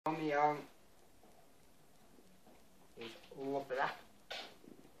Romeo is all black.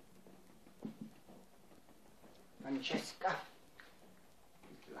 Francesca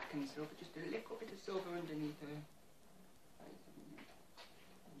is black and silver, just a little bit of silver underneath her face.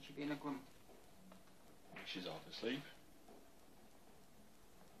 And she being a grump. She's half asleep.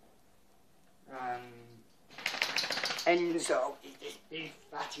 Enzo is this big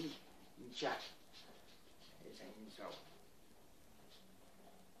fatty Jack. Here's Enzo.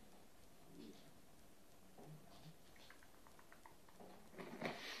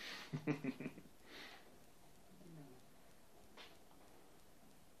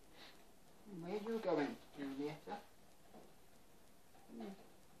 Where are you going, Julieta?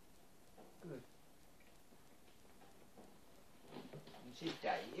 Good. This is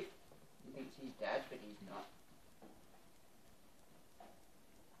Dave. He thinks he's Dad, but he's not.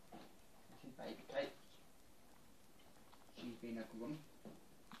 This is Baby Kate. She's been a grump.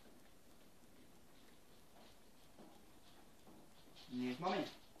 And here's Mummy.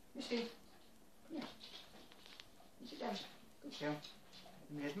 Misty. Come here. You sit down. Good girl.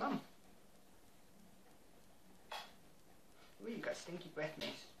 And here's Mum. Oh, you've got stinky breath,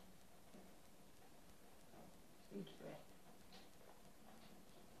 miss. Stinky breath.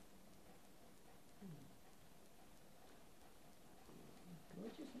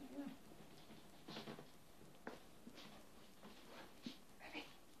 Gorgeous, isn't it? Baby.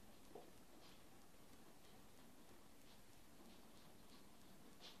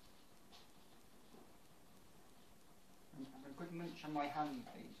 Have a good munch on my hand,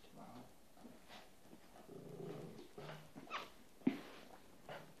 please, tomorrow.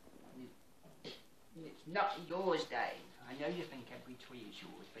 It's not yours, Dave. I know you think every tree is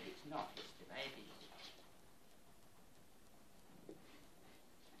yours, but it's not. It's the baby's.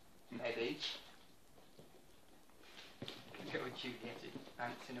 Baby. Little Juliet is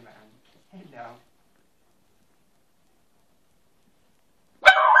bouncing around. Hello.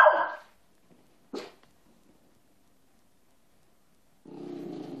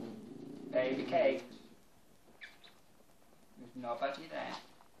 Baby cake. There's nobody there.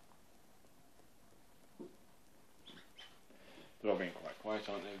 They're all being quite quiet,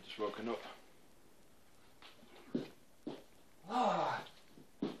 aren't they? They've just woken up. Oh.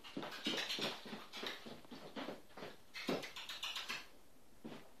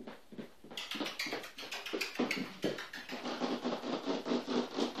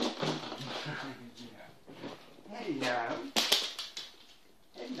 Hello.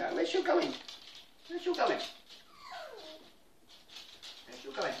 Hello. Where's you going? Where's you going? Where's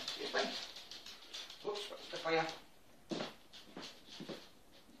you going? This way. Oops, what's the fire?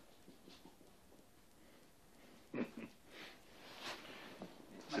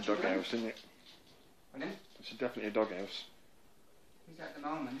 It's a doghouse, isn't it? Pardon? It's definitely a doghouse. Is at the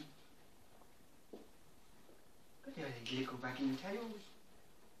moment? Look at these little wagging tails.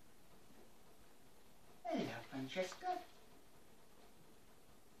 Hello, Francesca.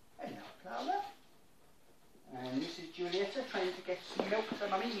 Hello, Clara. And this is Julieta trying to get some milk for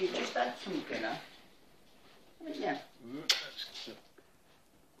Mummy. You just had some dinner. Haven't you? There we go.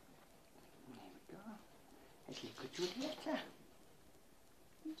 There's little Julieta.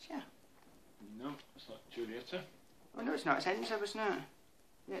 Yeah. No, it's not Julieta. Oh no, it's not. It's Enzo, isn't it?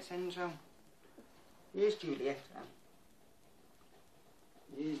 Yeah, it's Enzo. Here's Julieta.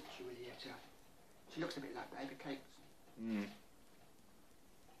 Here's Julieta. She looks a bit like baby cakes. Mm.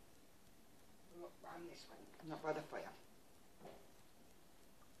 Look round this way, not by the fire.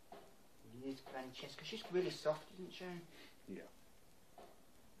 Here's Francesca. She's really soft, isn't she? Yeah.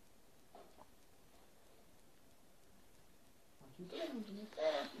 What you doing underneath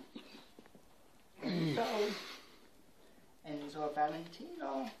there? Enzo. Enzo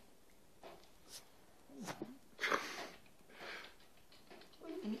Valentino. Oh,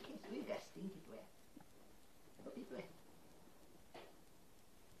 you can kiss with that stinky breath. Puppy breath.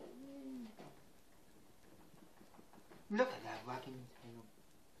 Look at that wagging tail.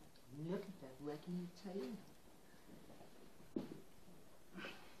 Look at that wagging tail.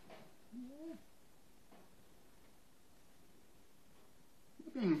 Yeah.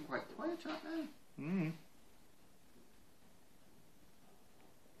 You're being quite quiet, aren't they? Mm.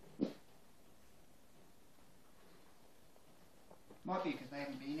 Might be because they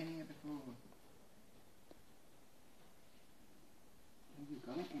haven't been in here before. Have you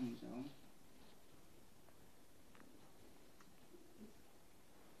got it, Enzo?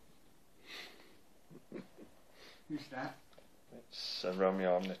 Who's that? It's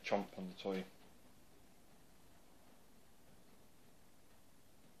Romeo having a chomp on the toy.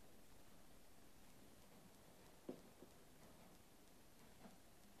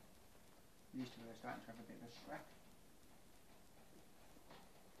 These two are starting to have a bit of a scrap.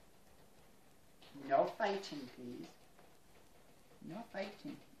 No fighting, please. No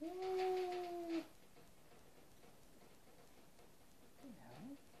fighting. Ooh. Hello.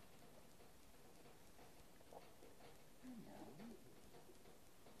 Hello.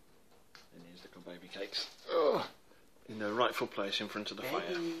 And here's little baby cakes. Oh, in their rightful place in front of the fire.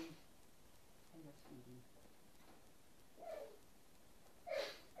 Hello, sweetie.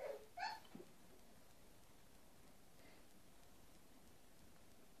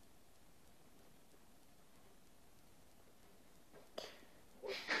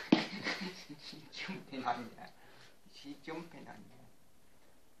 She's jumping on you. She's jumping on you.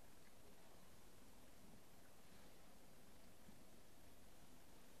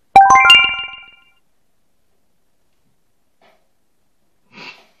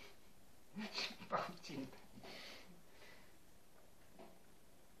 Bouncing.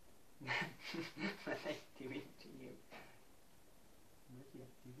 What are they doing to you? What are they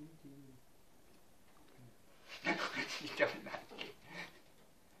doing to you? You don't like it.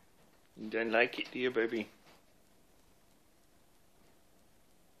 You don't like it, do you, baby?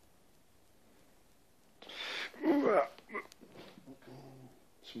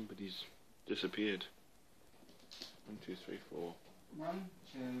 Somebody's disappeared. 1, 2, 3, 4. 1,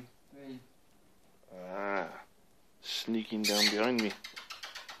 2, 3. Ah, sneaking down behind me.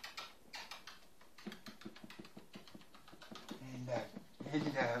 Hello,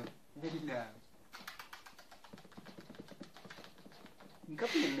 hello, hello. You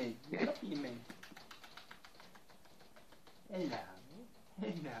copying me, you copying me. Hello,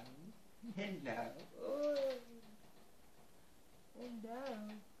 hello, hello. Oh. Hello.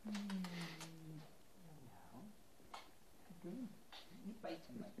 Hello. You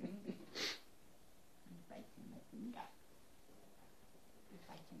biting my finger. You biting my finger. You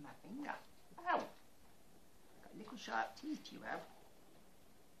biting my finger. Ow! Got little sharp teeth you have.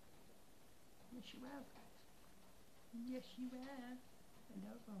 Yes you have. Yes you have.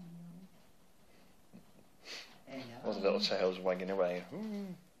 Hello, Romeo. Hello. All the little tails wagging away.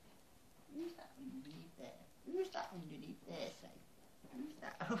 Who's that underneath there? Who's that underneath there, say? Who's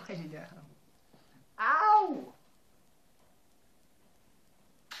that? Oh, hello. Ow!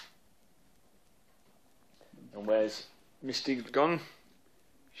 And where's Misty gone?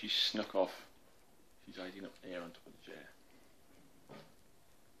 She's snuck off. She's hiding up there on top of